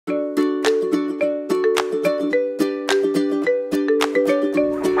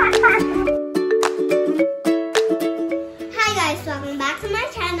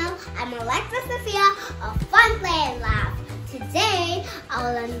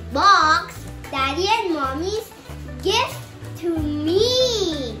unbox Daddy and Mommy's gift to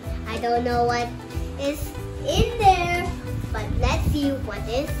me. I don't know what is in there, but let's see what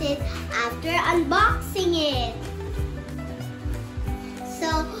is it after unboxing it.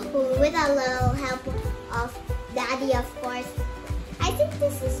 So, with a little help of Daddy, of course, I think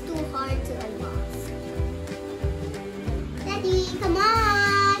this is too hard to unbox. Daddy, come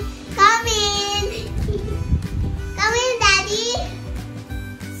on! Come in! Come in, Daddy!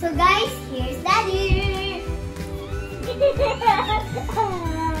 So guys, here's Daddy!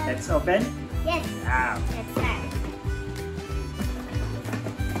 Let's open? Yes. Wow. Let's start.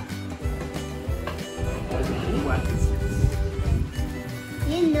 What is this?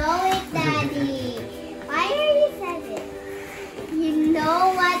 You know it, Daddy. Why are you saying it? You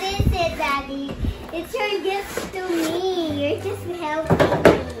know what is it, Daddy? It's your gift to me. You're just helping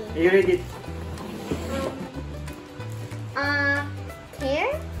me. You read it?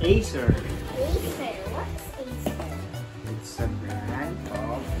 Care? Acer. Acer. What's Acer? It's a brand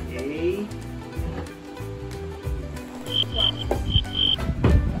of a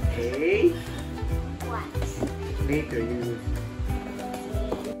What? later you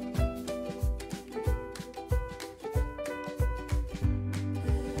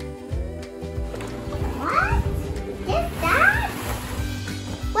What? Is that?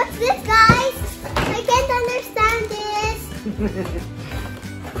 What's this, guys? I can't understand this.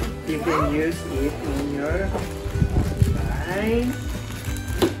 you can use it in your line.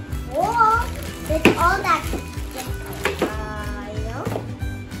 Oh, that's all that. You know?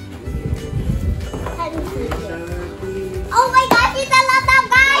 Let me see here. Oh my gosh, it's a laptop,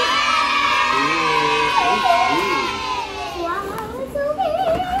 guys! Wow, it's so big!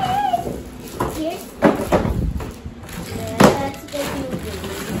 Here's. Let's get moving.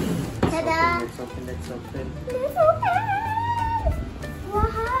 Ta-da! Let's open. Let's open! Wow!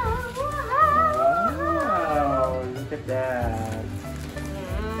 Wow, look at that.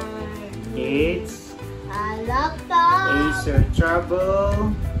 It's A laptop! Acer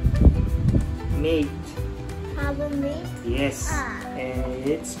Trouble Mate. Mate? Yes. Ah. And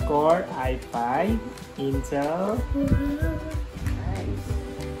it's Core i5 Intel. Nice.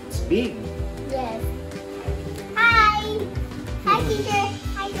 It's big. Yes. Hi! Hi, teacher!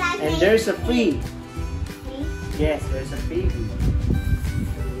 Hi, classmate! And there's a free. Free? Yes, there's a freebie.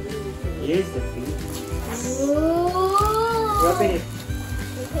 Here's the freebie. Ooh! Open it.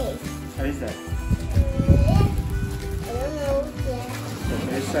 Okay. What is that? I don't know yet. So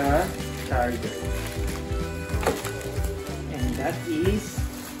there's a charger. And that is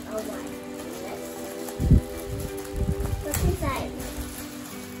Oh, what? What's inside?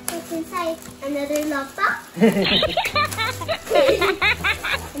 What's inside? Another laptop?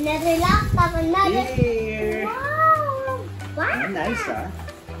 Another laptop, another... here. Wow! Wow! Nice, huh?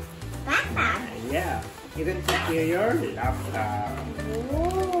 Laptop! Yeah. You can put here your laptop.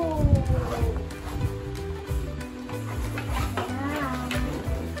 Ooh! Wow!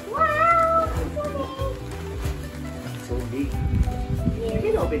 Wow! So big. You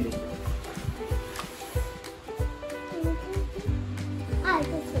can open it.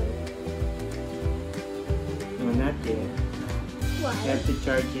 This one. No, not yet. What? You have to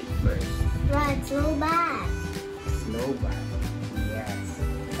charge it first. Right, slow back. Slow back. Yes.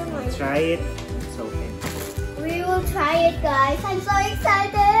 Come on. Try it. It's open. We will try it, guys. I'm so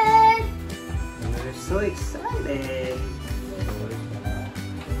excited. We're so excited.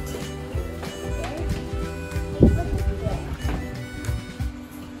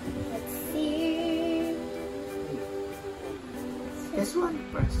 Let's see. This one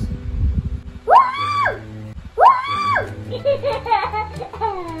first. Woo! Woo!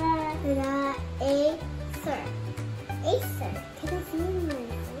 Ta-da! Acer. Acer. Can I see my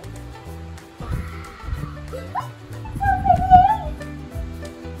phone? Wow. So pretty.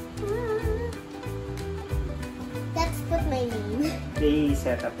 Let's put my name. They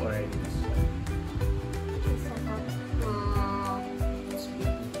set up already. It's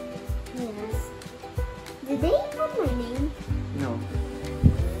big. Yes. Did they put my name? No.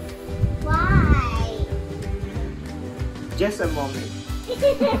 Why? Just a moment. Here.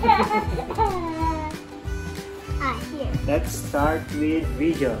 Let's start with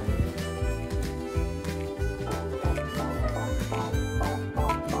vision.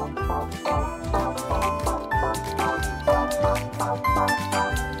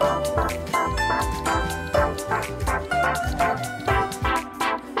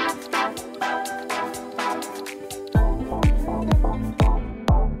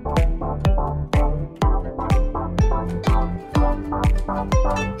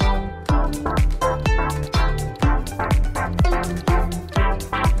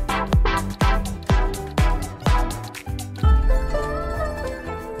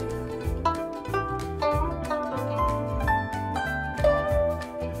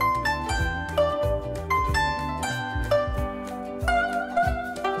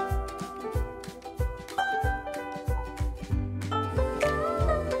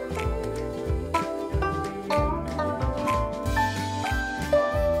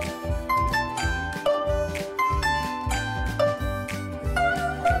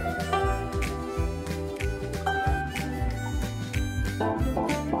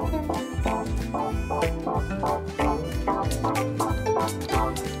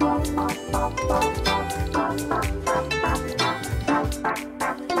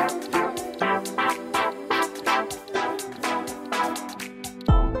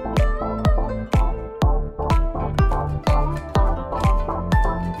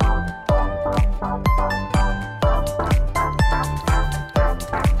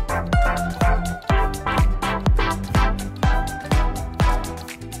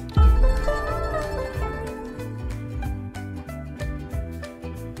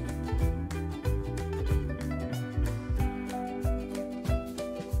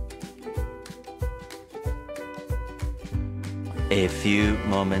 A few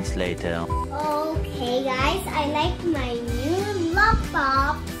moments later. Okay guys, I like my new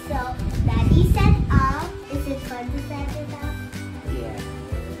laptop. So Daddy set up. Is it fun to set it up?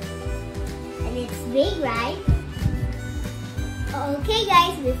 Yeah. And it's big, right? Okay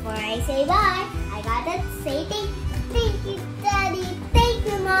guys, before I say bye, I gotta say thank you Daddy, thank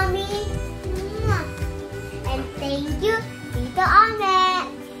you Mommy, and thank you Tito Ahmed.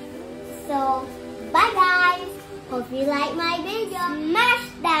 So bye guys, hope you like my video. Smash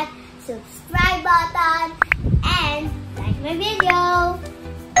that subscribe button and like my video.